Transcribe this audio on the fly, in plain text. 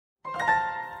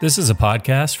This is a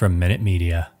podcast from Minute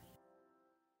Media.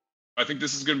 I think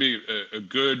this is going to be a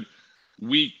good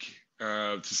week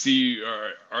to see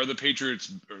are the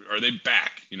Patriots, are they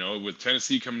back? You know, with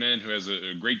Tennessee coming in, who has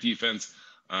a great defense.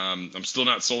 I'm still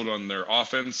not sold on their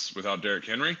offense without Derrick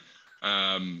Henry,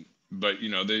 but you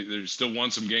know they still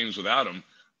won some games without him.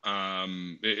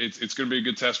 It's going to be a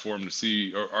good test for them to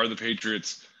see are the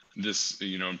Patriots this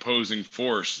imposing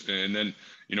force, and then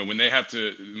when they have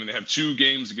two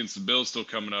games against the Bills still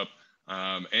coming up,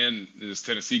 and this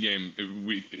Tennessee game,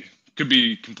 it could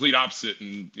be complete opposite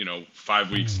in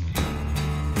 5 weeks.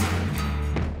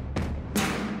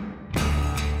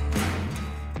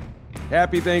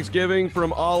 Happy Thanksgiving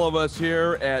from all of us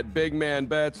here at Big Man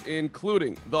Bets,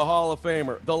 including the Hall of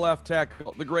Famer, the left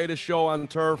tackle, the greatest show on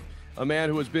turf, a man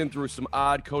who has been through some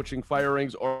odd coaching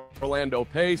firings, Orlando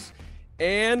Pace,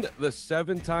 and the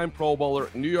 7-time Pro Bowler,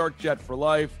 New York Jet for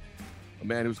life, a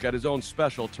man who's got his own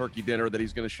special turkey dinner that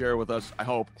he's going to share with us, I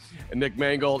hope, and Nick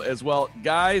Mangold as well.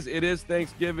 Guys, it is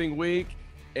Thanksgiving week,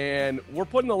 and we're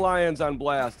putting the Lions on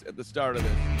blast at the start of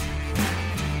this.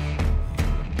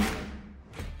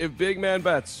 If Big Man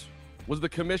Bets was the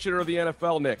commissioner of the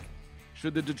NFL, Nick,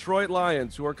 should the Detroit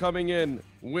Lions, who are coming in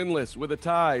winless with a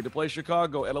tie to play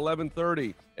Chicago at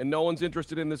 11:30, and no one's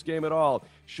interested in this game at all,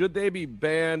 should they be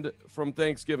banned from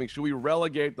Thanksgiving? Should we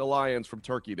relegate the Lions from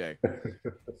Turkey Day?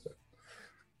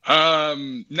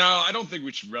 No, I don't think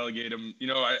we should relegate them.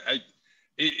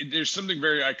 There's something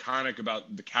very iconic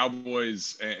about the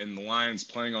Cowboys and the Lions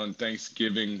playing on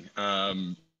Thanksgiving.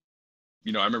 I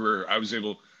remember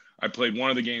I played one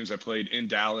of the games I played in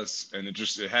Dallas, and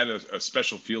it had a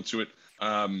special feel to it.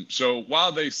 So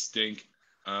while they stink,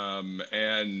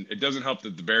 and it doesn't help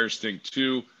that the Bears stink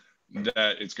too,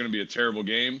 that it's going to be a terrible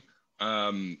game.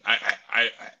 I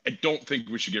don't think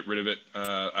we should get rid of it.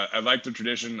 I like the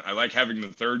tradition. I like having the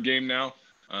third game now.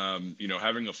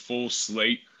 Having a full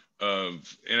slate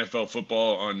of NFL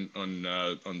football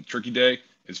on Turkey Day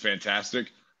is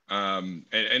fantastic. And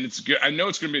it's good. I know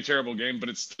it's going to be a terrible game, but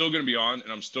it's still going to be on,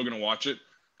 and I'm still going to watch it.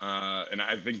 And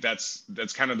I think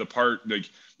that's kind of the part, like,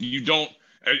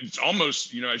 it's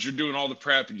almost, as you're doing all the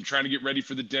prep and you're trying to get ready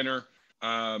for the dinner,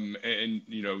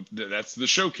 that's the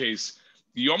showcase.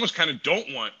 You almost kind of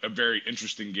don't want a very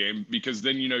interesting game, because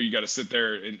then, you got to sit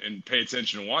there and pay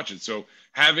attention and watch it. So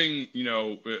having,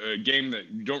 a game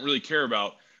that you don't really care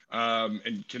about,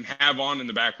 and can have on in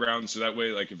the background, so that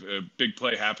way, like, if a big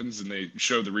play happens and they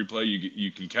show the replay,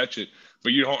 you can catch it,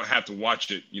 but you don't have to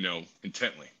watch it,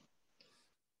 intently.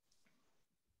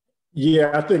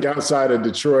 Yeah, I think outside of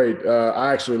Detroit,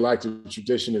 I actually like the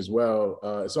tradition as well.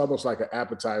 It's almost like an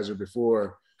appetizer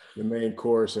before the main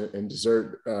course and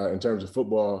dessert in terms of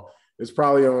football. It's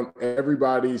probably on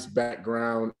everybody's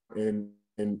background on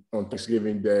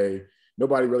Thanksgiving Day.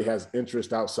 Nobody really has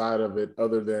interest outside of it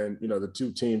other than, the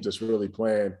two teams that's really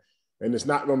playing. And it's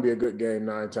not going to be a good game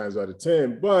 9 times out of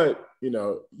 10, but, you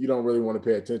don't really want to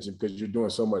pay attention because you're doing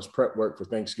so much prep work for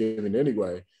Thanksgiving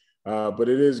anyway. But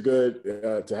it is good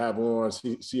to have on,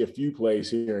 see a few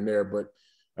plays here and there, but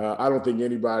I don't think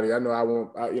anybody, I know I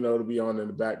won't, it'll be on in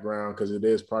the background because it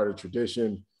is part of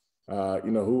tradition,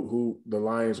 who the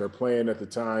Lions are playing at the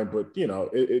time, but,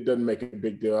 it doesn't make a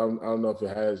big deal. I don't know if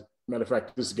it has. Matter of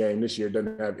fact, this game this year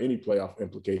doesn't have any playoff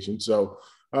implications. So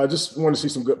I just want to see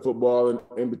some good football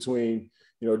in between,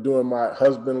 doing my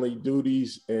husbandly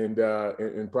duties and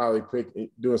probably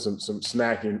doing some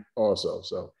snacking also.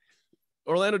 So.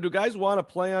 Orlando, do guys want to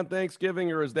play on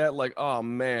Thanksgiving, or is that like, oh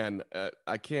man,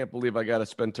 I can't believe I got to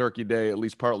spend Turkey Day at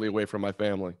least partly away from my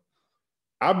family?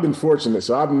 I've been fortunate,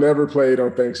 so I've never played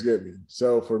on Thanksgiving.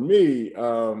 So for me,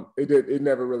 it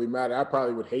never really mattered. I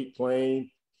probably would hate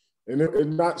playing,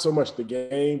 and not so much the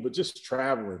game, but just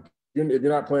traveling. If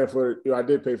you're not playing for, I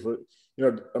did pay for,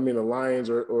 the Lions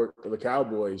or the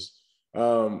Cowboys.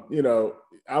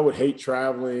 I would hate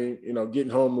traveling,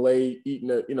 getting home late, eating,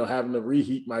 having to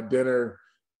reheat my dinner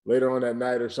later on that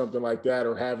night or something like that,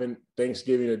 or having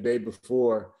Thanksgiving the day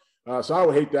before. So I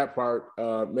would hate that part.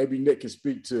 Maybe Nick can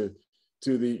speak to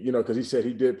the, because he said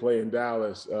he did play in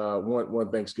Dallas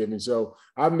one Thanksgiving. So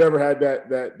I've never had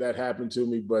that happen to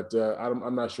me, but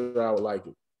I'm not sure I would like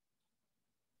it.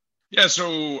 Yeah,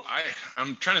 so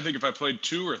I'm trying to think if I played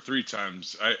 2 or 3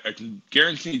 times. I can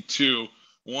guarantee 2.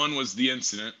 One was the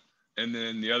incident, and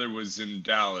then the other was in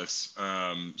Dallas.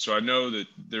 So I know that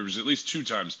there was at least 2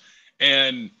 times.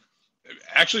 And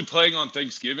actually playing on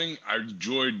Thanksgiving, I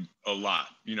enjoyed a lot.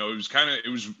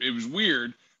 It was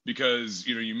weird because,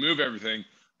 you move everything.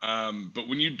 But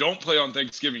when you don't play on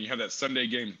Thanksgiving, you have that Sunday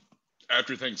game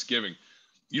after Thanksgiving.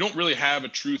 You don't really have a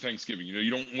true Thanksgiving. You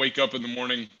don't wake up in the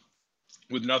morning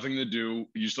with nothing to do.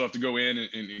 You still have to go in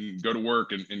and go to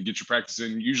work and get your practice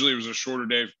in. Usually it was a shorter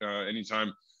day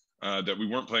anytime that we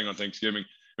weren't playing on Thanksgiving.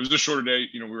 It was a shorter day.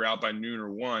 We were out by noon or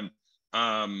 1.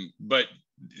 But,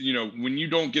 when you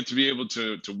don't get to be able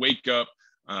to wake up,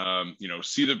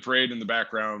 see the parade in the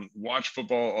background, watch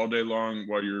football all day long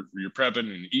while you're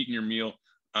prepping and eating your meal,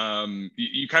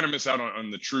 you kind of miss out on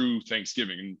the true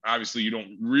Thanksgiving. And obviously you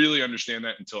don't really understand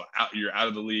that until you're out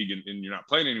of the league and you're not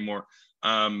playing anymore.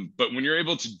 But when you're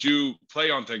able to play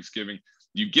on Thanksgiving,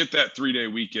 you get that 3-day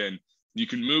weekend. You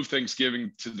can move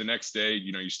Thanksgiving to the next day.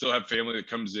 You still have family that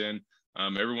comes in.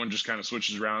 Everyone just kind of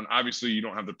switches around. Obviously you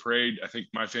don't have the parade. I think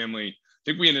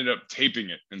we ended up taping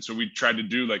it. And so we tried to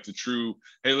do like the true,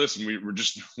 hey, listen,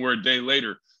 we're a day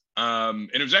later. And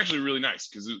it was actually really nice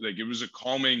because it was a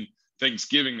calming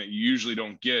Thanksgiving that you usually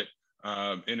don't get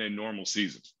in a normal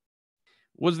season.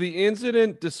 Was the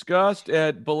incident discussed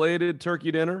at belated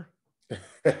turkey dinner?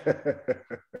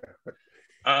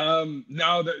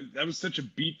 No, that was such a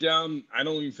beatdown. I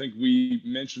don't even think we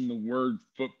mentioned the word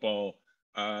football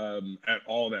at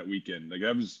all that weekend. Like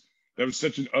that was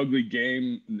such an ugly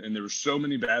game, and there were so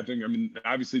many bad things. I mean,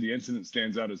 obviously the incident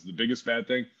stands out as the biggest bad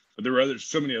thing, but there were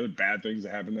so many other bad things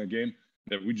that happened in that game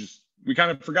that we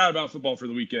kind of forgot about football for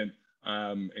the weekend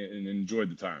and enjoyed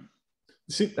the time.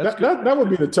 See, that would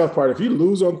be the tough part. If you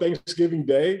lose on Thanksgiving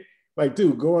Day, like,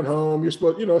 dude, going home, you're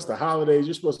supposed, it's the holidays,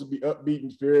 you're supposed to be upbeat in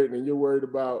spirit, and you're worried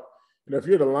about, if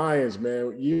you're the Lions,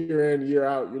 man, year in, year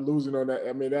out, you're losing on that.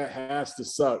 I mean, that has to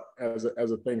suck as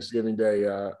a Thanksgiving Day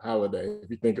holiday, if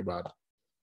you think about it.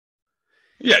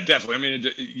 Yeah, definitely. I mean,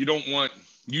 you don't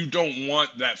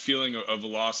want that feeling of a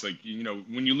loss. Like,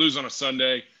 when you lose on a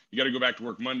Sunday, you got to go back to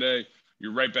work Monday.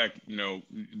 You're right back,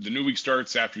 the new week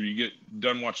starts after you get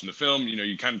done watching the film,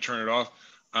 you kind of turn it off.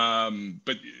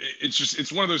 But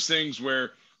it's one of those things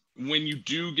where when you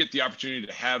do get the opportunity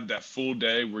to have that full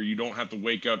day where you don't have to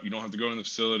wake up, you don't have to go in the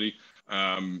facility,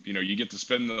 you get to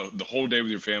spend the whole day with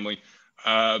your family,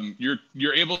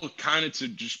 you're able kind of to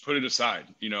just put it aside,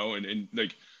 and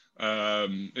like,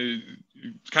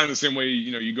 it's kind of the same way,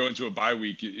 you go into a bye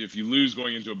week. If you lose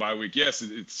going into a bye week, yes,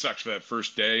 it sucks for that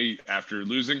first day after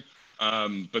losing.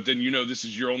 But then, this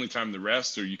is your only time to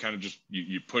rest, so you kind of just,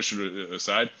 you push it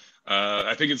aside.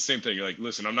 I think it's the same thing. You're like,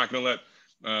 listen, I'm not going to let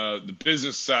the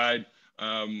business side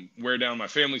wear down my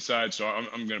family side. So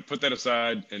I'm going to put that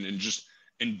aside and just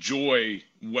enjoy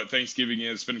what Thanksgiving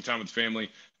is, spending time with family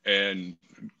and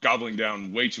gobbling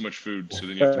down way too much food. So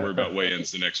then you have to worry about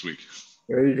weigh-ins the next week.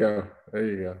 There you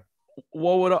go.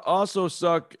 What would also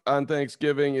suck on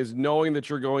Thanksgiving is knowing that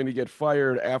you're going to get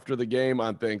fired after the game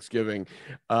on Thanksgiving,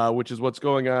 which is what's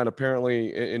going on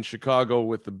apparently in Chicago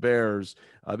with the Bears.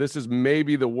 This is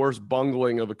maybe the worst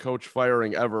bungling of a coach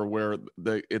firing ever, where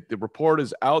the report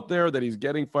is out there that he's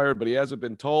getting fired, but he hasn't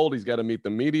been told. He's got to meet the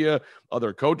media.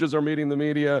 Other coaches are meeting the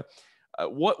media.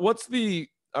 What's the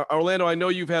Orlando? I know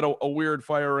you've had a weird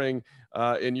firing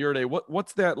in your day.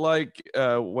 What's that like?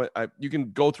 You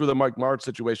can go through the Mike Martz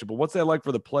situation, but what's that like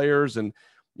for the players? And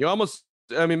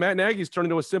Matt Nagy's turned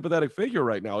into a sympathetic figure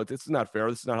right now. It's not fair.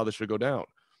 This is not how this should go down.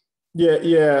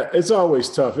 Yeah. It's always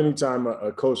tough. Anytime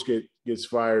a coach gets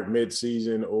fired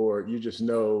mid-season, or you just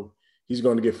know he's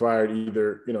going to get fired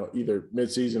either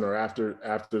mid-season or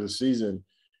after the season,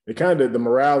 the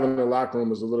morale in the locker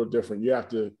room is a little different.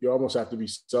 You almost have to be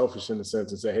selfish in the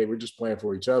sense and say, hey, we're just playing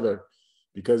for each other,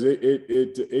 because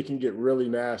it can get really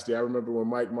nasty. I remember when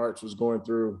Mike Martz was going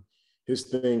through his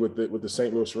thing with the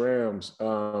St. Louis Rams,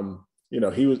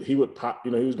 he would pop, he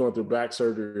was going through back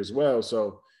surgery as well.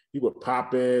 So he would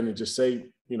pop in and just say,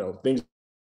 things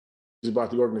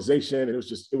about the organization. And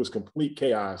it was complete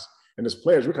chaos. And as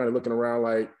players, we're kind of looking around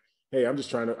like, hey, I'm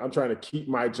trying to keep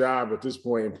my job at this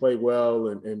point and play well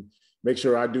and make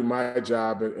sure I do my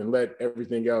job and let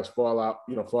everything else fall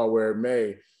where it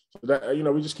may. So that,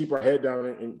 we just keep our head down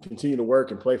and continue to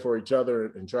work and play for each other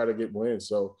and try to get wins.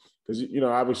 So, because,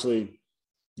 obviously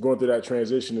going through that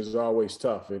transition is always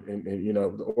tough. And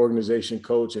the organization,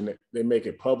 coach, and they make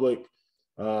it public.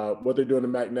 What they're doing to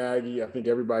Matt Nagy, I think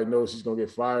everybody knows he's going to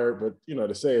get fired. But,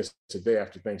 to say it's a day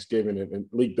after Thanksgiving and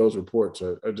leak those reports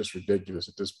are just ridiculous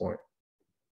at this point.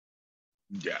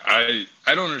 Yeah, I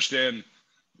don't understand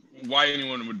why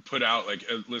anyone would put out, like,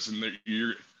 listen,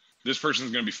 this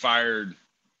person's going to be fired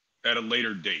at a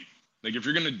later date. Like, if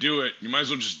you're going to do it, you might as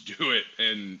well just do it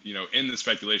and, end the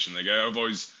speculation. Like, I've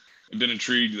always been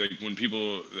intrigued, like, when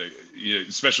people, like,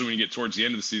 especially when you get towards the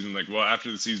end of the season, like, well,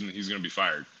 after the season, he's going to be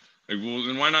fired. Like, well,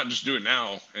 then why not just do it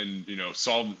now and,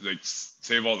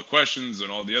 save all the questions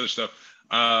and all the other stuff.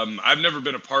 I've never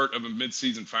been a part of a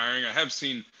mid-season firing. I have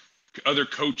seen other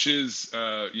coaches,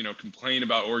 complain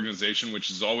about organization, which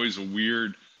is always a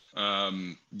weird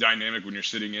dynamic when you're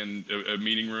sitting in a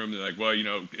meeting room. They're like, well,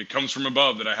 it comes from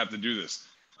above that I have to do this.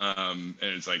 And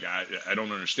it's like, I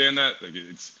don't understand that. Like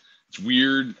it's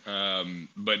weird.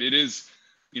 But it is,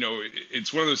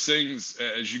 it's one of those things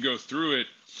as you go through it,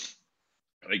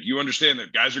 like you understand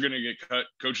that guys are going to get cut,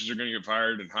 coaches are going to get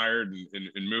fired and hired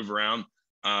and move around.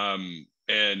 And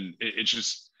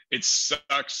it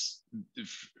sucks.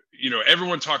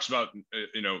 Everyone talks about,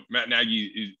 Matt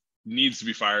Nagy needs to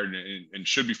be fired and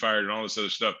should be fired and all this other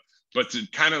stuff, but to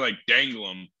kind of like dangle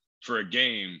him for a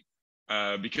game,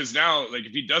 because now, like,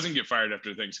 if he doesn't get fired after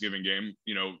the Thanksgiving game,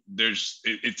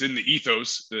 it's in the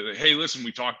ethos that, hey, listen,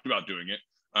 we talked about doing it.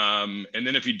 And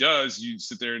then if he does, you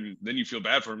sit there and then you feel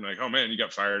bad for him. Like, oh man, you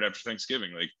got fired after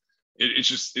Thanksgiving. Like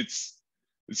it's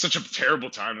such a terrible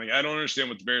time. Like, I don't understand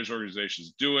what the Bears organization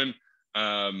is doing.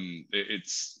 I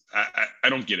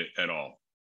don't get it at all.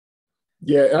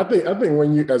 Yeah, I think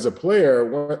when you, as a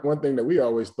player, one thing that we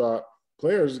always thought,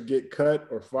 players get cut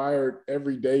or fired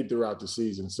every day throughout the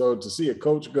season. So to see a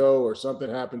coach go or something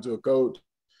happen to a coach,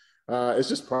 it's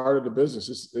just part of the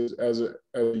business. As a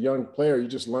young player, you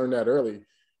just learn that early.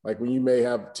 Like when you may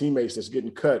have teammates that's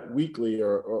getting cut weekly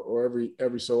or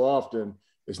every so often,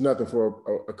 it's nothing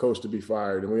for a coach to be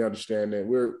fired. And we understand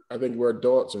that. I think we're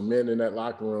adults or men in that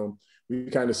locker room. We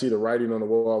kind of see the writing on the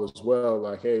wall as well.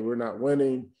 Like, hey, we're not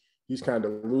winning. He's kind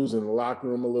of losing the locker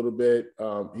room a little bit.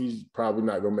 He's probably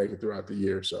not going to make it throughout the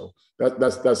year. So that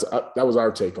was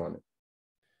our take on it.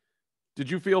 Did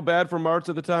you feel bad for Martz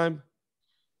at the time?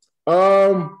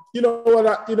 You know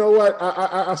what?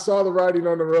 I saw the writing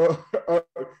on the road.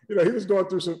 He was going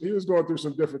through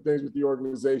some different things with the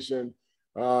organization.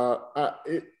 I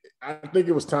think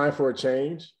it was time for a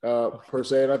change, per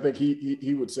se, and I think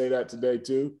he would say that today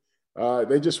too.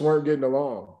 They just weren't getting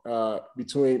along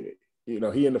between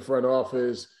he and the front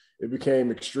office. It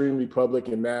became extremely public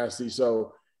and nasty.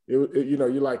 So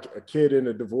you're like a kid in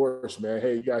a divorce, man.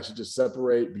 Hey, you guys should just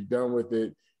separate, be done with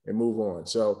it, and move on.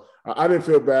 So I didn't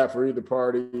feel bad for either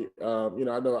party. I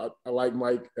know I like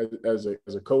Mike as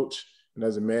a coach and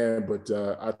as a man, but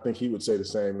I think he would say the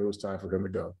same. It was time for him to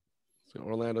go. So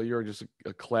Orlando, you're just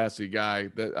a classy guy.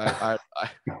 That I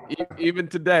even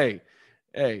today,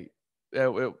 hey,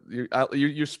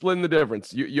 you're splitting the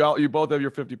difference. You both have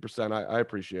your 50%. I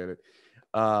appreciate it.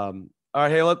 All right,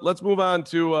 hey, let's move on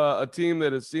to a team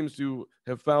that seems to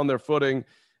have found their footing,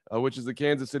 which is the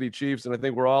Kansas City Chiefs, and I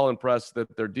think we're all impressed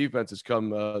that their defense has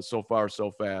come so far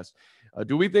so fast.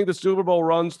 Do we think the Super Bowl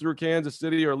runs through Kansas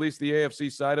City, or at least the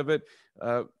AFC side of it?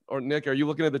 Or Nick, are you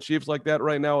looking at the Chiefs like that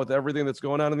right now with everything that's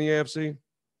going on in the AFC?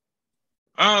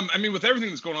 With everything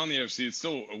that's going on in the AFC, it's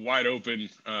still wide open.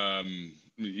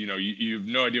 You have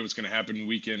no idea what's going to happen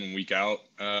week in and week out.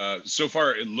 So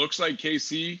far, it looks like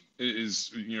KC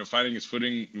is, finding its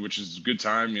footing, which is a good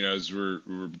time, as we're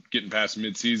getting past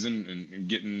midseason and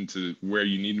getting to where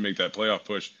you need to make that playoff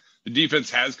push. The defense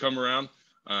has come around,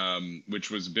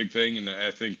 which was a big thing. And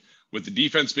I think with the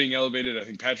defense being elevated, I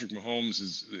think Patrick Mahomes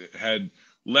has had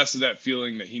less of that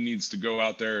feeling that he needs to go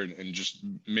out there and just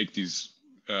make these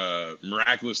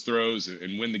miraculous throws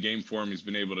and win the game for him. He's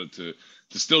been able to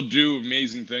still do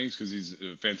amazing things because he's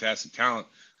a fantastic talent,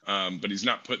 but he's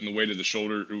not putting the weight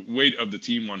of the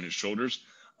team on his shoulders.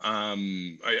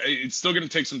 It's still going to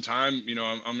take some time.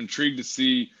 I'm intrigued to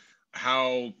see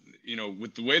how,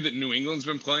 with the way that New England's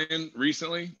been playing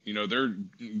recently, they're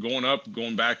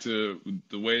going back to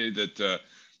the way that the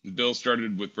Bills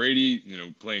started with Brady,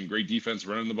 playing great defense,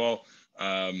 running the ball.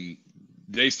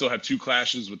 They still have two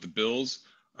clashes with the Bills.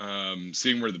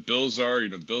 Seeing where the Bills are,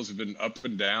 the Bills have been up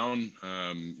and down.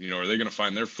 Are they going to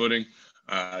find their footing?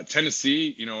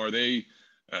 Tennessee, are they?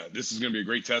 This is going to be a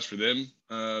great test for them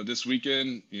this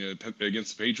weekend,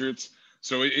 against the Patriots.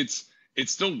 So it's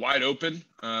still wide open,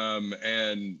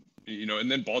 and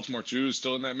then Baltimore too is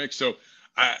still in that mix. So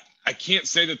I can't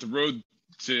say that the road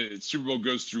to Super Bowl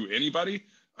goes through anybody,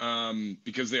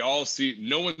 because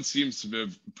no one seems to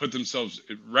have put themselves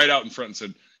right out in front and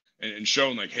said, and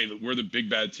shown like, hey, we're the big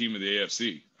bad team of the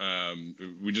AFC.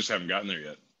 We just haven't gotten there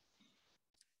yet.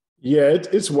 Yeah,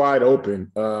 it's wide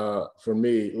open for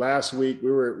me. Last week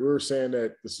we were saying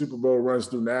that the Super Bowl runs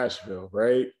through Nashville,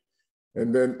 right?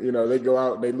 And then they go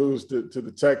out and they lose to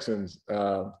the Texans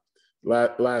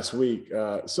last week.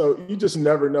 So you just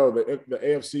never know. The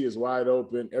AFC is wide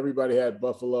open. Everybody had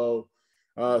Buffalo.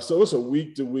 So it's a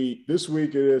week to week. This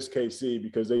week it is KC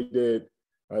because they did.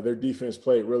 Their defense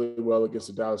played really well against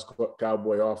the Dallas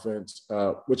Cowboy offense,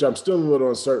 which I'm still a little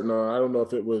uncertain on. I don't know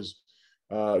if it was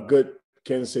good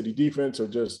Kansas City defense or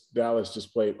just Dallas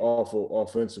just played awful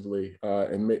offensively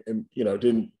and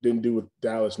didn't do what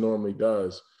Dallas normally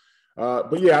does.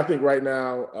 But yeah, I think right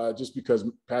now, just because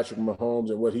Patrick Mahomes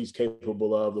and what he's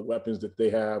capable of, the weapons that they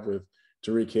have with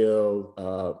Tyreek Hill,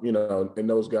 and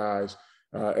those guys,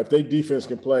 if their defense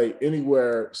can play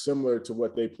anywhere similar to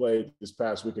what they played this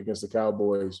past week against the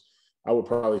Cowboys, I would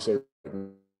probably say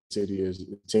City is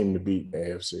the team to beat the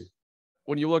AFC.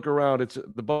 When you look around, it's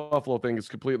the Buffalo thing is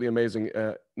completely amazing.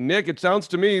 Nick, it sounds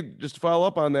to me, just to follow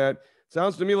up on that,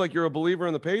 sounds to me like you're a believer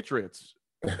in the Patriots.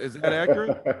 Is that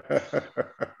accurate?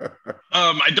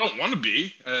 I don't want to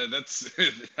be. I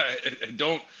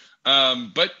don't.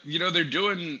 But they're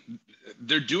doing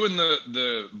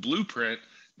the blueprint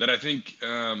that I think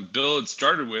Bill had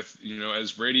started with.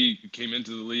 As Brady came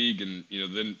into the league, and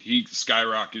then he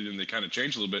skyrocketed, and they kind of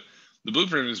changed a little bit. The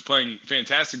blueprint is playing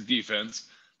fantastic defense,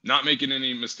 not making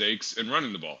any mistakes, and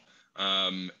running the ball.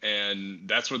 And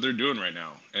that's what they're doing right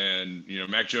now. And,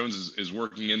 Mac Jones is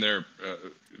working in there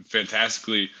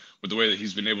fantastically with the way that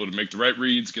he's been able to make the right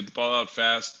reads, get the ball out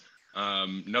fast.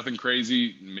 Nothing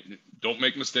crazy. Don't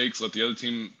make mistakes. Let the other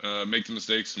team make the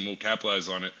mistakes, and we'll capitalize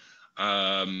on it.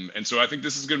 And so I think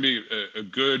this is going to be a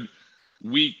good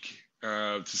week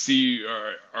to see,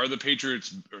 are the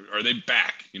Patriots, are they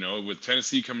back? With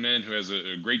Tennessee coming in, who has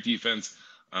a great defense.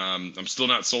 I'm still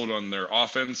not sold on their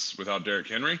offense without Derrick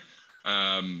Henry.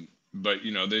 But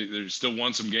they still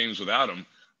won some games without him.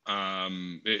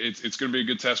 It's going to be a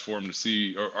good test for them to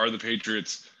see, are the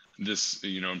Patriots this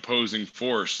imposing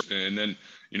force? And then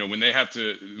when they have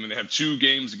 2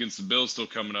 games against the Bills still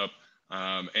coming up,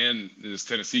 and this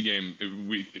Tennessee game,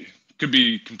 it could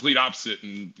be complete opposite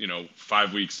in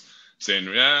 5 weeks, saying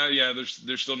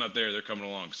they're still not there, they're coming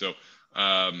along. So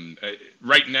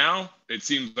right now it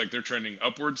seems like they're trending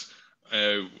upwards.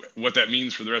 What that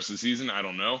means for the rest of the season, I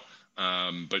don't know.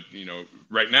 But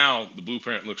right now the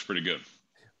blueprint looks pretty good.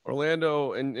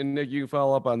 Orlando and Nick, you can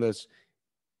follow up on this.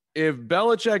 If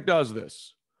Belichick does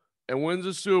this and wins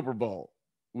a Super Bowl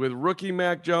with rookie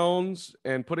Mac Jones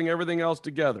and putting everything else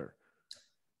together,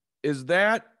 is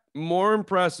that more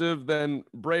impressive than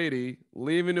Brady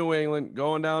leaving New England,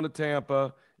 going down to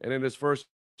Tampa, and in his first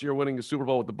year winning the Super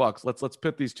Bowl with the Bucs? Let's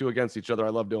pit these two against each other. I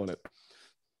love doing it.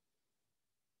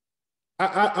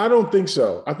 I don't think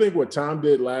so. I think what Tom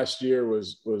did last year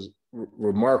was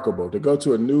remarkable, to go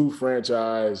to a new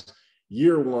franchise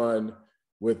year one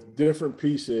with different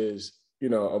pieces,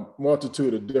 a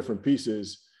multitude of different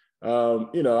pieces.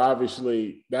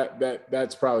 Obviously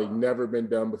that's probably never been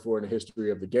done before in the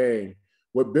history of the game.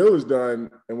 What Bill has done,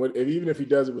 and even if he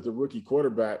does it with a rookie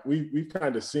quarterback, we've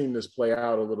kind of seen this play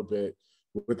out a little bit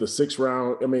with the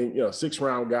 6th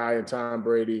round guy and Tom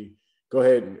Brady go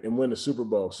ahead and win the Super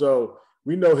Bowl. So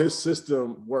we know his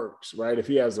system works, right? If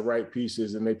he has the right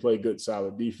pieces and they play good,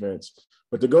 solid defense.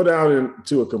 But to go down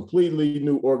into a completely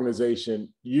new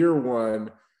organization year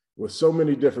one with so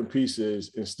many different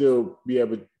pieces and still be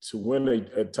able to win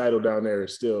a title down there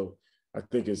is still, I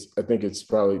think it's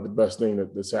probably the best thing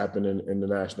that's happened in the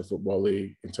National Football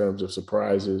League in terms of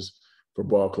surprises for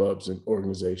ball clubs and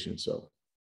organizations. So,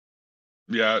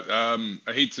 yeah,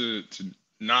 I hate to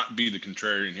not be the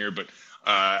contrarian here, but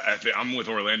I'm with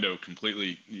Orlando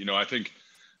completely. I think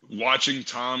watching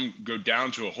Tom go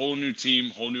down to a whole new team,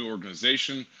 whole new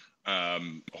organization,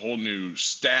 whole new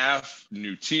staff,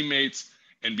 new teammates,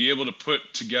 and be able to put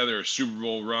together a Super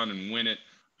Bowl run and win it,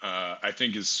 I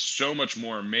think is so much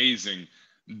more amazing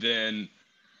than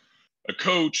a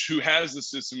coach who has the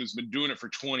system, has been doing it for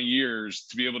 20 years,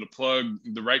 to be able to plug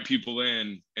the right people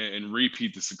in and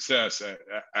repeat the success.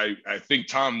 I think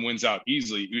Tom wins out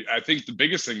easily. I think the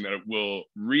biggest thing that it will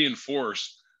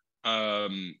reinforce,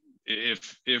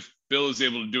 if Bill is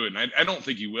able to do it, and I don't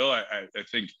think he will. I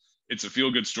think it's a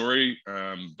feel-good story,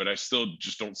 but I still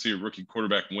just don't see a rookie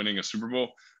quarterback winning a Super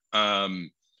Bowl.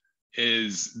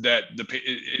 Is that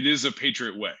it is a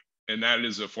Patriot way. And that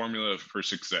is a formula for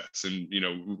success. And,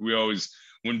 we always,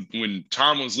 when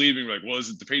Tom was leaving, we're like, well, is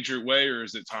it the Patriot way or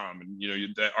is it Tom? And,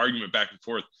 that argument back and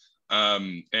forth.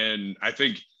 And I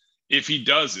think if he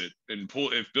does it and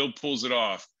if Bill pulls it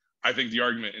off, I think the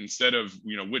argument, instead of,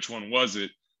 which one was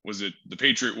it the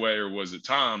Patriot way or was it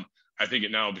Tom? I think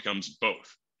it now becomes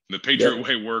both. The Patriot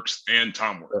way works and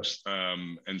Tom works.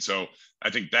 And so I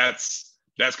think that's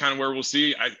kind of where we'll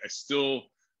see. I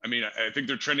think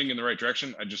they're trending in the right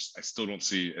direction. I still don't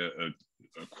see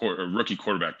a rookie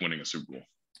quarterback winning a Super Bowl.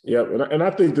 Yeah, and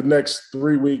I think the next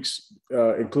 3 weeks,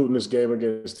 including this game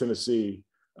against Tennessee,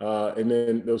 and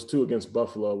then those 2 against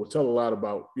Buffalo, will tell a lot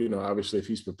about, obviously if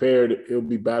he's prepared, he'll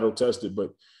be battle tested.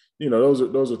 But, those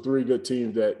are 3 good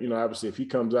teams that, obviously if he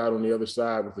comes out on the other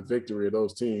side with the victory of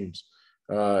those teams,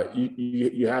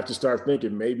 you have to start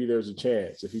thinking maybe there's a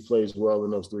chance if he plays well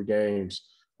in those 3 games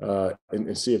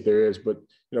and see if there is. But,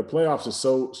 playoffs is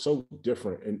so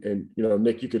different. And,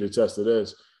 Nick, you could attest to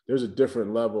this. There's a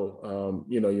different level.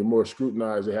 You're more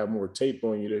scrutinized. They have more tape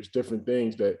on you. There's different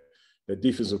things that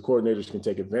defensive coordinators can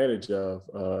take advantage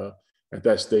of at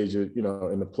that stage, in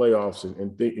the playoffs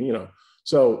and think,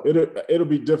 so it'll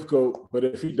be difficult. But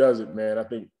if he does it, man, I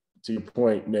think to your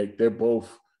point, Nick, they're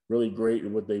both really great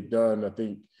at what they've done. I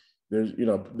think there's,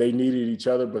 they needed each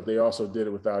other, but they also did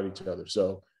it without each other.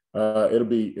 So it'll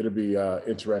be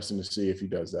interesting to see if he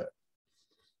does that.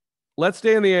 Let's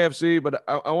stay in the AFC, but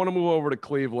I want to move over to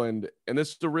Cleveland. And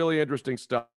this is a really interesting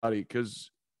study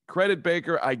because credit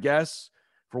Baker, I guess,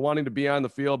 for wanting to be on the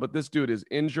field, but this dude is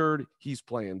injured. He's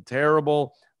playing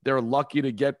terrible. They're lucky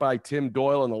to get by Tim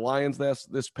Doyle and the Lions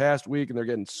this past week, and they're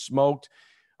getting smoked.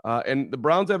 And the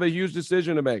Browns have a huge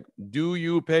decision to make. Do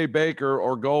you pay Baker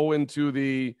or go into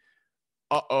the,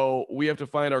 we have to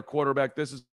find our quarterback?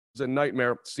 This is a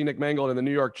nightmare. See Nick Mangold and the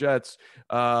New York Jets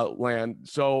land.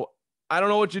 So I don't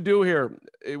know what you do here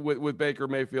with Baker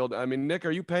Mayfield. I mean, Nick,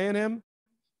 are you paying him?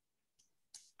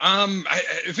 I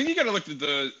think you got to look at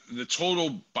the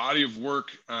total body of work.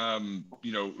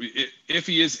 If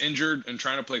he is injured and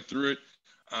trying to play through it,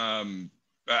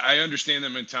 I understand that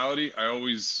mentality. I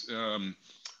always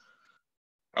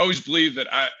believe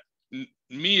that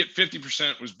me at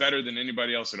 50% was better than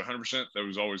anybody else at 100%. That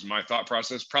was always my thought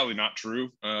process. Probably not true,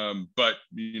 but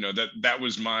that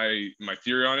was my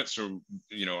theory on it. So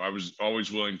I was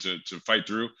always willing to fight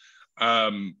through.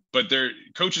 But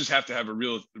coaches have to have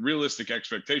a realistic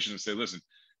expectation and say, listen,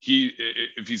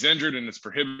 if he's injured and it's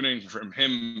prohibiting from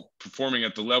him performing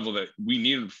at the level that we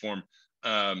need him to perform,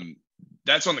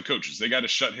 that's on the coaches. They got to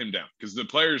shut him down because the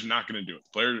player's not going to do it.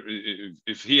 The player,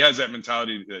 if he has that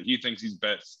mentality that he thinks he's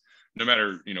best, no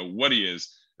matter what he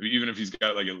is, even if he's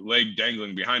got like a leg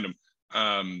dangling behind him,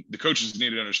 the coaches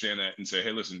need to understand that and say,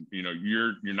 hey, listen,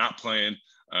 you're not playing,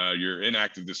 you're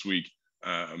inactive this week.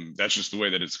 That's just the way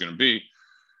that it's going to be.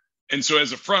 And so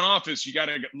as a front office, you got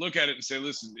to look at it and say,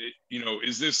 listen,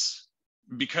 is this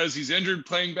because he's injured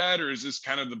playing bad, or is this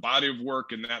kind of the body of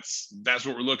work? And that's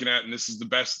what we're looking at. And this is the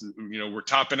best, we're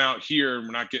topping out here and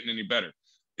we're not getting any better.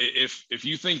 If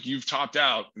you think you've topped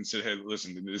out and said, hey,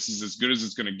 listen, this is as good as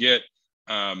it's going to get.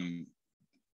 And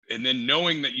then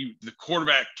knowing that the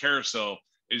quarterback carousel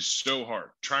is so hard,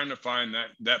 trying to find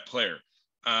that player.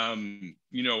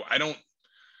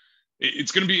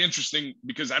 It's going to be interesting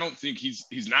because I don't think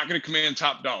he's not going to command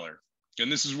top dollar.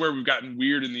 And this is where we've gotten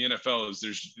weird in the NFL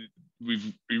is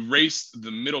we've erased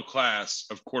the middle class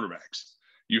of quarterbacks.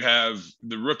 You have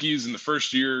the rookies and the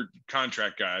first year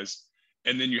contract guys,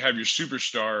 and then you have your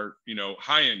superstar,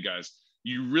 high-end guys.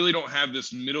 You really don't have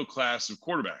this middle class of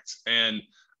quarterbacks. And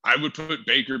I would put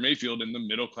Baker Mayfield in the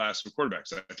middle class of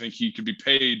quarterbacks. I think he could be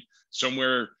paid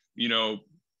somewhere,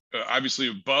 obviously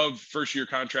above first year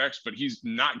contracts, but he's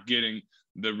not getting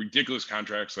the ridiculous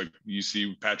contracts like you see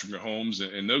with Patrick Mahomes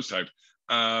and those type.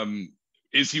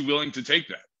 Is he willing to take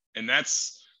that? And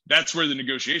that's where the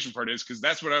negotiation part is, because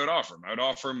that's what I would offer him. I would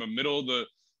offer him a middle of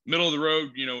the road,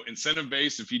 incentive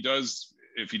based. If he does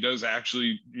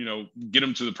actually, get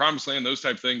him to the promised land, those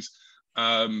type of things,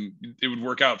 it would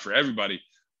work out for everybody.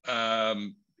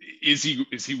 Is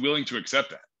he willing to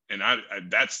accept that?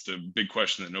 And that's the big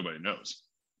question that nobody knows.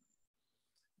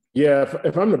 Yeah,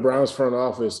 if I'm the Browns front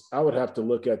office, I would have to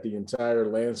look at the entire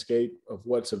landscape of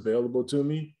what's available to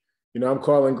me. I'm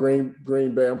calling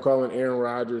Green Bay, I'm calling Aaron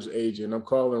Rodgers' agent, I'm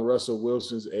calling Russell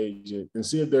Wilson's agent, and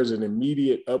see if there's an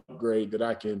immediate upgrade that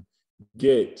I can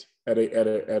get at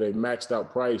a maxed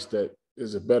out price that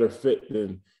is a better fit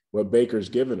than what Baker's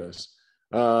given us.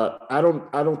 I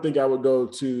don't think I would go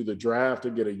to the draft to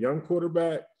get a young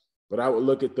quarterback, but I would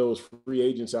look at those free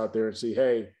agents out there and see,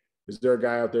 hey, is there a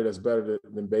guy out there that's better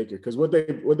than Baker? Because what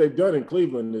they've done in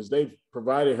Cleveland is they've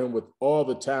provided him with all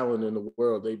the talent in the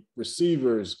world. They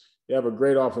receivers, they have a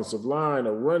great offensive line,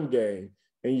 a run game,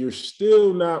 and you're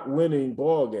still not winning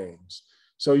ball games.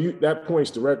 So that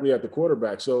points directly at the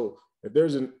quarterback. So if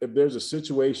there's a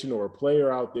situation or a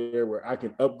player out there where I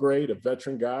can upgrade a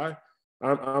veteran guy,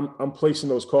 I'm placing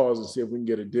those calls and see if we can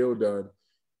get a deal done.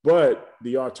 But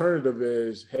the alternative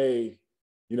is, hey,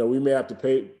 we may have to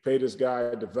pay this guy,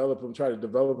 try to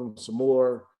develop him some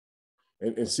more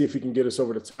and see if he can get us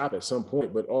over the top at some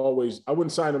point. But always, I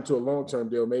wouldn't sign him to a long-term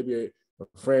deal, maybe a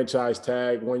franchise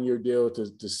tag, 1-year deal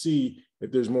to see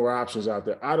if there's more options out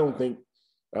there. I don't think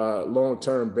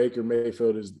long-term Baker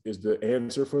Mayfield is the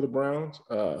answer for the Browns.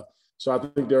 So I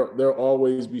think they'll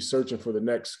always be searching for the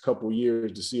next couple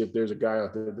years to see if there's a guy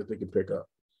out there that they can pick up.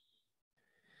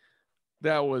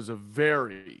 That was a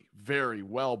very, very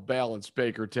well balanced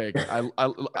Baker take.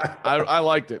 I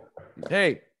liked it.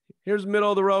 Hey, here's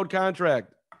middle of the road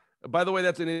contract. By the way,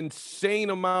 that's an insane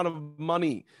amount of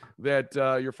money that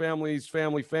your family's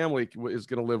family is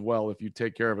going to live well if you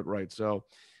take care of it right. So,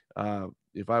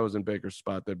 if I was in Baker's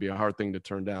spot, that'd be a hard thing to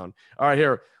turn down. All right,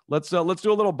 here let's do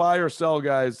a little buy or sell,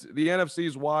 guys. The NFC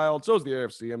is wild. So is the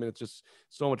AFC. I mean, it's just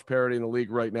so much parity in the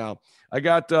league right now. I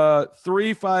got 3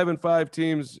 5-5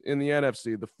 teams in the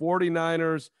NFC: the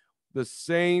 49ers, the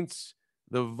Saints,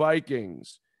 the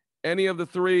Vikings. Any of the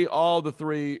three, all the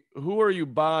three. Who are you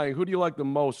buying? Who do you like the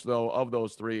most, though, of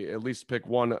those three? At least pick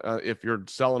one. If you're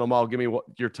selling them all, give me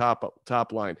your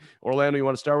top line. Orlando, you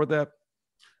want to start with that?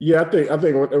 Yeah, I think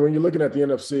when you're looking at the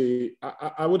NFC,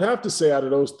 I would have to say out of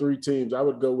those three teams, I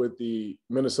would go with the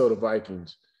Minnesota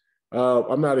Vikings.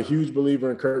 I'm not a huge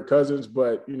believer in Kirk Cousins,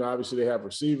 but obviously they have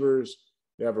receivers,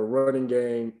 they have a running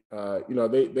game.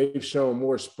 They've shown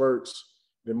more spurts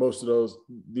than most of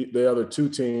the other two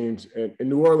teams. And in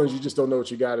New Orleans, you just don't know what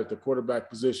you got at the quarterback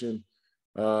position.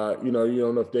 You don't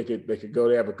know if they could go.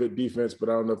 They have a good defense, but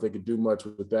I don't know if they could do much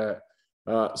with that.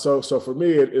 So for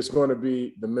me, it's going to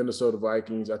be the Minnesota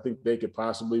Vikings. I think they could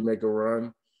possibly make a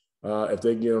run if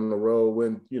they get on the road,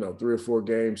 win 3 or 4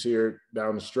 games here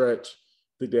down the stretch.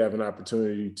 I think they have an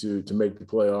opportunity to make the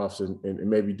playoffs and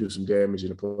maybe do some damage in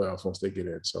the playoffs once they get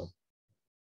in. So.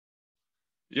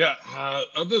 Yeah,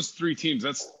 of those three teams,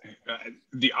 that's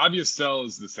the obvious sell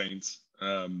is the Saints.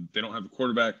 They don't have a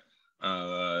quarterback.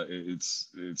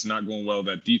 It's not going well.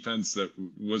 That defense that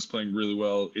was playing really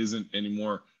well isn't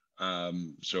anymore.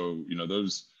 So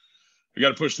those we got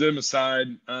to push them aside.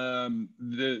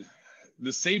 The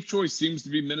safe choice seems to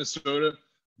be Minnesota,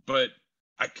 but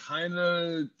I'm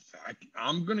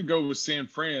going to go with San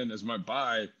Fran as my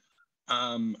buy.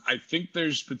 I think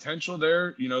there's potential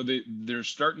there. They're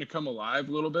starting to come alive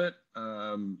a little bit.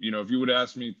 If you would have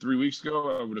asked me 3 weeks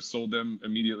ago, I would have sold them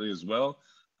immediately as well.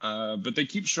 But they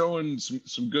keep showing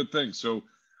some good things. So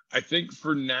I think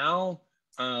for now,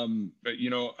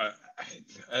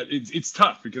 it's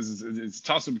tough because it's a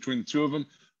toss-up between the two of them.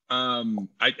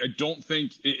 I don't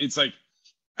think it's like,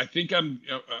 I think I'm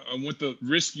with the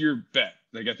riskier bet.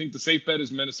 Like, I think the safe bet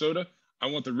is Minnesota. I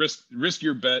want the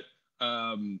riskier bet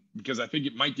because I think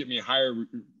it might get me a higher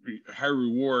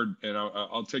reward, and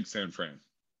I'll take San Fran.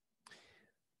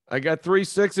 I got 3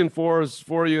 6-4s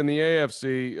for you in the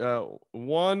AFC.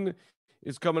 One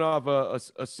is coming off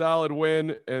a solid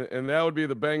win, and that would be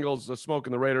the Bengals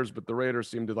smoking the Raiders, but the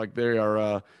Raiders seem to like they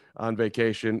are on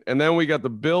vacation. And then we got the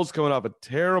Bills coming off a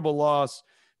terrible loss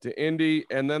to Indy,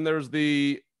 and then there's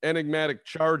the enigmatic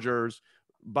Chargers.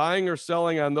 Buying or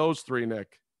selling on those three,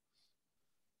 Nick?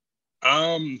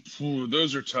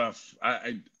 Those are tough.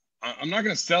 I'm not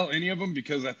going to sell any of them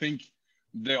because I think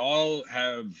they all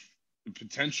have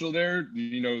potential there.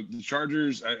 The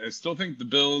Chargers, I still think the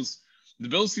Bills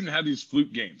seem to have these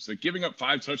fluke games. Like, giving up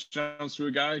 5 touchdowns to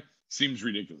a guy seems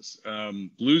ridiculous.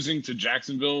 Losing to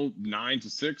Jacksonville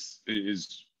 9-6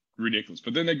 is ridiculous.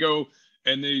 But then they go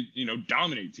and they,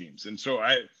 dominate teams. And so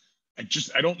I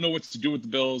don't know what to do with the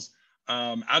Bills.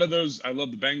 Out of those, I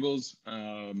love the Bengals.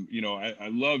 I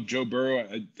love Joe Burrow.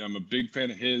 I'm a big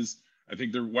fan of his. I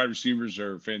think their wide receivers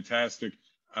are fantastic.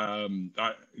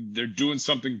 They're doing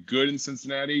something good in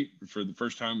Cincinnati for the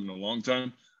first time in a long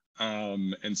time.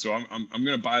 And so I'm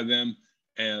going to buy them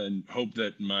and hope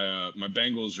that my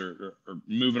Bengals are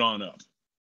moving on up.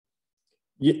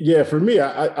 Yeah, for me,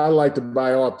 I like to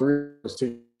buy all three of those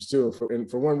teams too.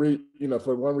 For one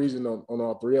reason on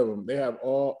all three of them, they have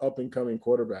all up and coming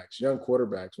quarterbacks, young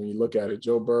quarterbacks. When you look at it,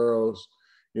 Joe Burrows,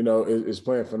 is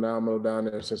playing phenomenal down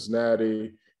there in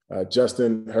Cincinnati.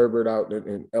 Justin Herbert out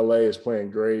in LA is playing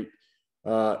great.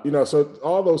 So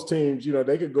all those teams,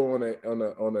 they could go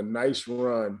on a nice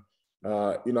run.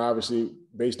 Obviously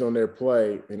based on their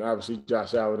play, and obviously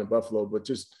Josh Allen in Buffalo, but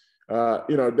just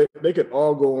they could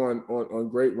all go on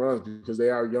great runs because they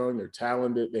are young, they're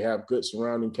talented, they have good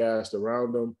surrounding cast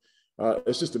around them.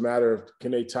 It's just a matter of,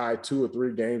 can they tie 2 or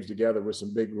 3 games together with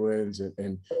some big wins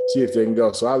and see if they can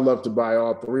go. So I love to buy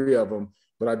all 3 of them,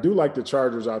 but I do like the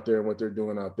Chargers out there and what they're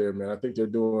doing out there, man. I think they're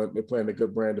playing a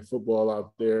good brand of football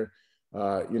out there.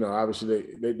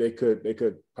 Obviously they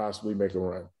could possibly make a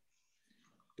run.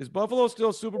 Is Buffalo still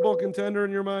a Super Bowl contender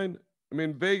in your mind? I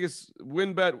mean, Vegas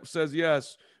WinBet says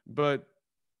yes, but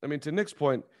I mean, to Nick's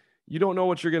point, you don't know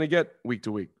what you're going to get week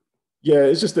to week. Yeah,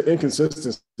 it's just the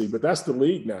inconsistency, but that's the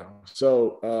league now.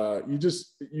 So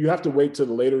you have to wait till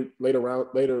the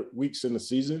later weeks in the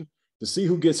season to see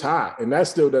who gets hot, and that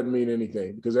still doesn't mean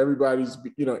anything because everybody's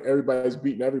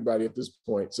beating everybody at this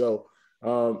point. So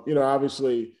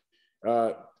obviously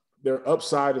their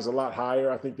upside is a lot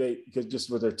higher. I think because just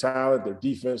with their talent, their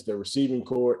defense, their receiving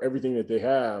core, everything that they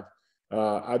have,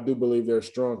 I do believe they're a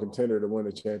strong contender to win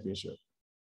a championship.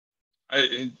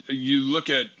 You look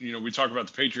at, we talk about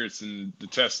the Patriots and the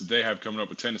tests that they have coming up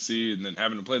with Tennessee and then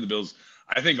having to play the Bills.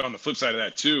 I think on the flip side of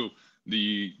that too,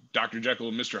 the Dr. Jekyll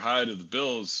and Mr. Hyde of the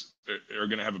Bills are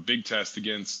going to have a big test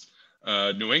against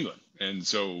New England. And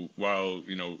so while,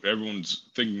 everyone's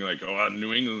thinking like,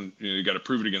 New England, you got to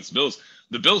prove it against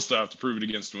the Bills still have to prove it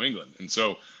against New England. And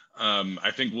so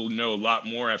I think we'll know a lot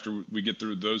more after we get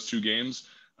through those two games,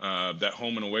 that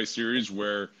home and away series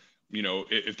where,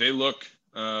 if they look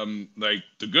like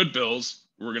the good Bills,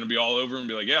 we're going to be all over and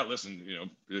be like, yeah, listen,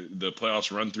 the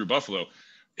playoffs run through Buffalo.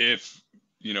 If,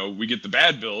 we get the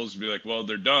bad Bills, be like, well,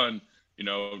 they're done.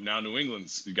 Now New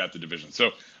England's got the division.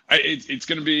 So it's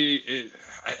going to be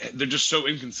they're just so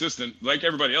inconsistent, like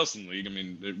everybody else in the league. I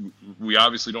mean, we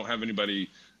obviously don't have anybody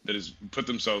that has put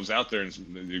themselves out there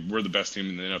and we're the best team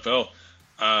in the NFL.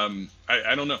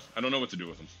 I don't know. I don't know what to do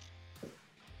with them.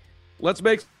 Let's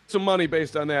make some money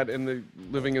based on that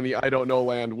living in the I don't know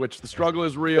land, which the struggle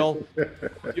is real.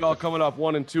 Y'all coming up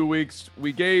 1 and 2 weeks.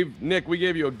 We gave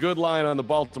you a good line on the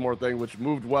Baltimore thing, which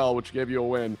moved well, which gave you a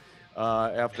win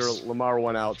after Lamar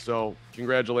went out. So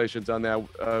congratulations on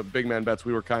that. Big Man Bets,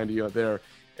 we were kind to you there.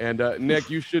 And Nick,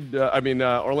 you should,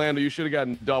 Orlando, you should have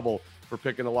gotten double for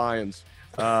picking the Lions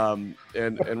and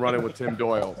running with Tim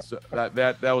Doyle. So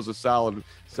that was a solid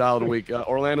week.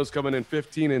 Orlando's coming in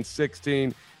 15 and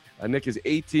 16. Nick is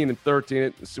 18 and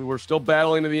 13. So we're still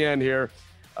battling to the end here.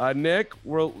 Nick,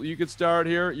 you could start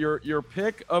here. Your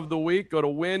pick of the week. Go to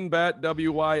WynnBET,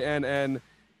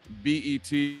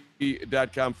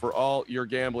 WYNNBET.com for all your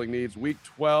gambling needs. Week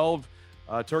 12,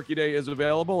 Turkey Day is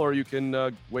available, or you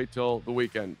can wait till the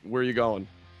weekend. Where are you going?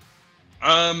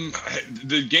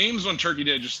 The games on Turkey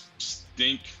Day just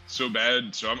stink so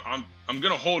bad, so I'm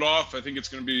gonna hold off. I think it's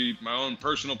gonna be my own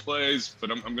personal plays,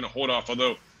 but I'm gonna hold off.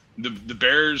 Although the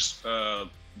Bears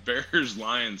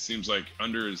Lions seems like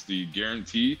under is the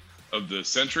guarantee of the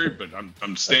century, but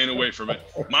I'm staying away from it.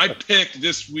 My pick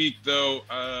this week, though,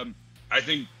 I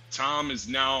think Tom is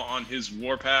now on his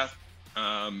warpath,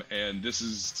 and this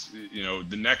is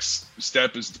the next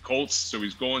step is the Colts. So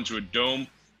he's going to a dome.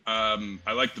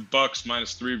 I like the Bucks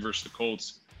 -3 versus the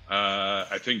Colts.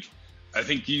 I think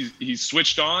he's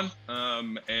switched on,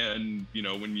 and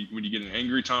when you get an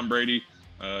angry Tom Brady,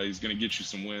 he's going to get you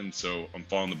some wins. So I'm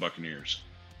following the Buccaneers.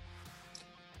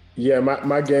 Yeah,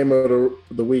 my game of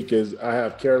the week is I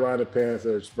have Carolina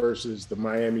Panthers versus the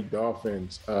Miami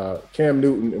Dolphins. Cam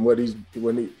Newton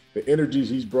and the energies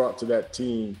he's brought to that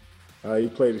team, he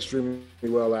played extremely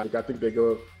well. I think they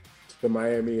go to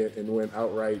Miami and win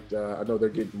outright. I know they're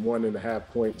getting 1.5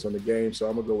 points on the game, so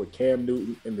I'm gonna go with Cam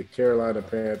Newton and the Carolina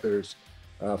Panthers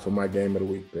for my game of the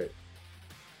week pick.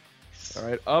 All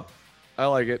right, up. I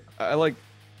like it. I like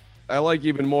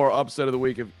even more upset of the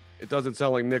week. If it doesn't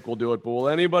sound like Nick will do it, but will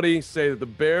anybody say that the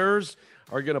Bears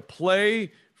are going to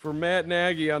play for Matt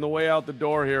Nagy on the way out the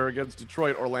door here against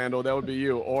Detroit, Orlando? That would be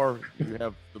you, or you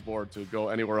have the board to go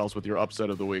anywhere else with your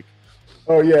upset of the week.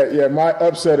 Oh, yeah. My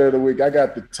upset of the week, I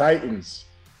got the Titans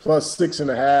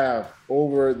 +6.5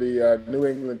 over the New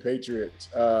England Patriots.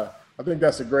 I think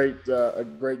that's a great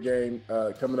game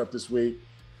coming up this week.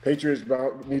 Patriots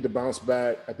need to bounce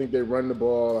back. I think they run the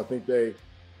ball. I think they,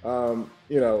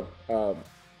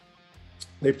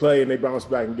 they play and they bounce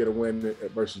back and get a win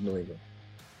versus New England.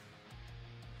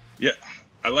 Yeah,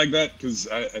 I like that because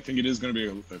I think it is going to be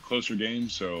a closer game.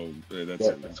 So that's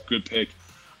a good pick.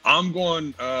 I'm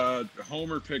going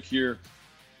homer pick here.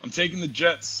 I'm taking the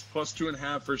Jets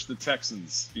 +2.5 versus the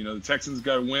Texans. The Texans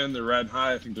got to win. They're riding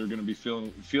high. I think they're going to be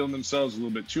feeling themselves a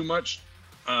little bit too much.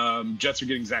 Jets are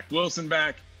getting Zach Wilson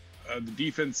back. The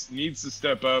defense needs to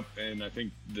step up, and I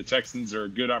think the Texans are a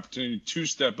good opportunity to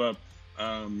step up.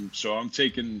 So I'm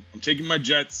taking my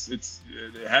Jets. It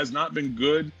has not been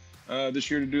good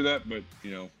this year to do that, but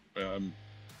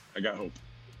I got hope.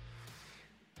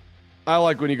 I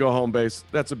like when you go home base.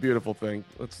 That's a beautiful thing.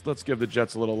 Let's give the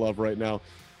Jets a little love right now.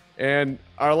 And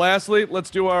lastly, let's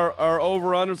do our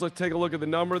over-unders. Let's take a look at the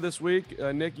number this week.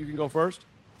 Nick, you can go first.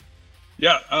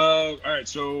 Yeah. All right.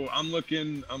 So I'm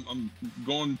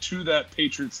going to that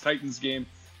Patriots-Titans game.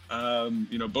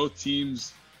 Both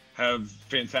teams have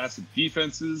fantastic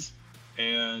defenses,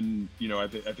 and I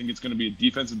think it's going to be a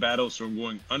defensive battle. So I'm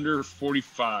going under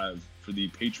 45 for the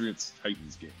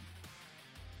Patriots-Titans game.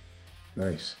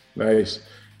 Nice.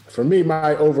 For me,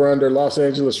 my over/under Los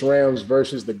Angeles Rams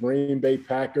versus the Green Bay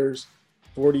Packers,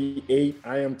 48.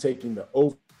 I am taking the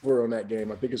over on that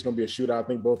game. I think it's going to be a shootout. I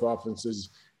think both offenses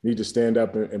need to stand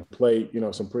up and play,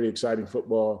 some pretty exciting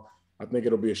football. I think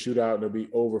it'll be a shootout and it'll be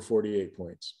over 48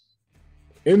 points.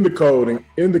 In the code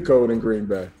in Green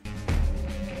Bay.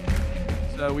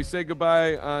 So we say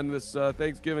goodbye on this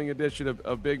Thanksgiving edition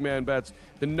of Big Man Bets.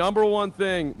 The number one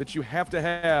thing that you have to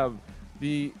have,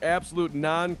 the absolute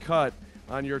non-cut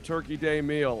on your Turkey Day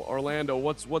meal. Orlando,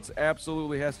 what's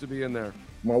absolutely has to be in there?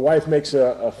 My wife makes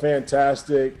a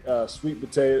fantastic sweet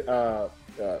potato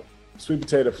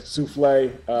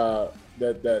souffle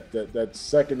that's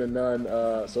second to none.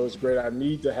 So it's great. I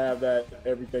need to have that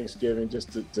every Thanksgiving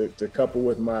just to couple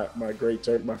with my great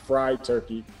turkey, my fried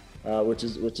turkey, which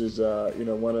is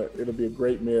it'll be a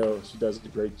great meal. She does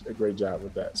a great job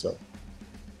with that. So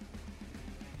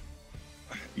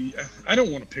I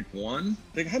don't want to pick one.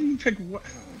 Like, how do you pick one?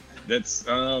 That's if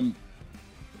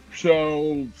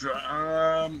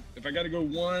I got to go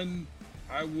one,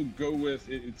 I will go with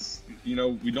it's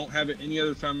we don't have it any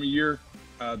other time of year.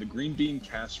 The green bean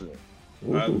casserole.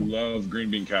 Ooh. I love green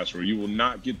bean casserole. You will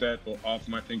not get that off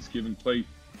my Thanksgiving plate.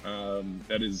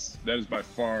 That is by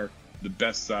far the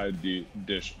best side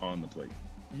dish on the plate.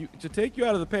 To take you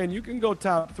out of the pan, you can go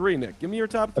top three, Nick. Give me your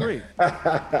top three.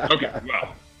 Okay,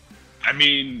 well, I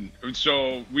mean,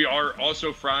 so we are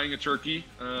also frying a turkey,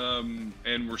 and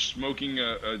we're smoking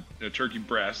a turkey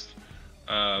breast.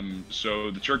 So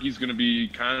the turkey's going to be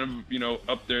kind of,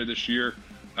 up there this year.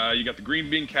 You got the green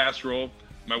bean casserole.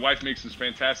 My wife makes this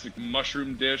fantastic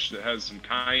mushroom dish that has some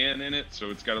cayenne in it,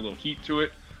 so it's got a little heat to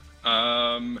it.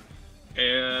 And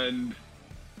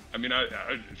I mean, I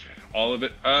all of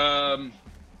it.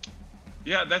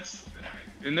 Yeah,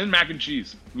 and then mac and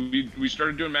cheese. We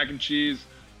started doing mac and cheese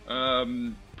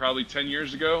probably 10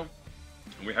 years ago,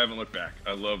 and we haven't looked back.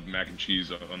 I love mac and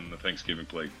cheese on the Thanksgiving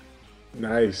plate.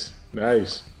 Nice.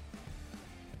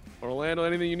 Orlando,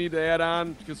 anything you need to add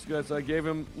on because I gave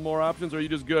him more options, or are you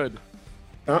just good?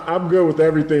 I'm good with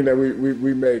everything that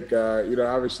we make.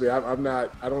 Obviously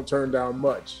I don't turn down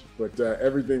much, but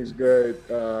everything's good.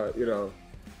 So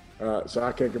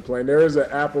I can't complain. There is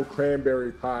an apple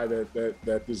cranberry pie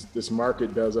that this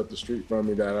market does up the street from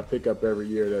me that I pick up every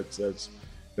year.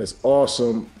 That's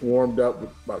awesome. Warmed up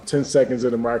with about 10 seconds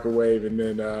in the microwave, and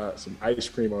then some ice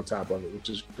cream on top of it, which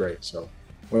is great. So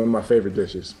one of my favorite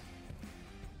dishes.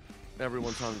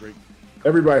 Everyone's hungry.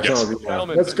 Everybody's hungry.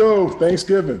 Let's go.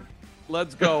 Thanksgiving.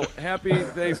 Let's go. Happy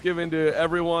Thanksgiving to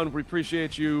everyone. We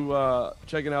appreciate you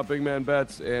checking out Big Man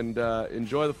Bets, and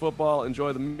enjoy the football,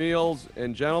 enjoy the meals,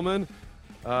 and gentlemen,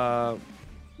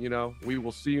 we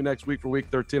will see you next week for Week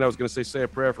 13. I was going to say a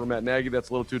prayer for Matt Nagy. That's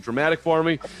a little too dramatic for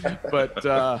me, but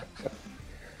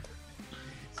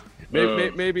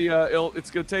maybe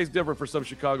it's going to taste different for some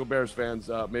Chicago Bears fans.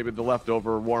 Maybe the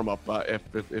leftover warm-up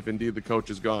if indeed the coach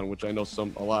is gone, which I know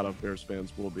a lot of Bears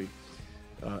fans will be.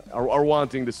 Are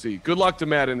wanting to see. Good luck to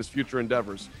Matt in his future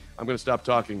endeavors. I'm going to stop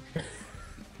talking.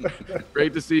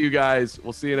 Great to see you guys.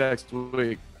 We'll see you next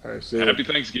week. All right, Happy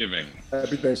Thanksgiving.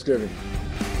 Happy Thanksgiving.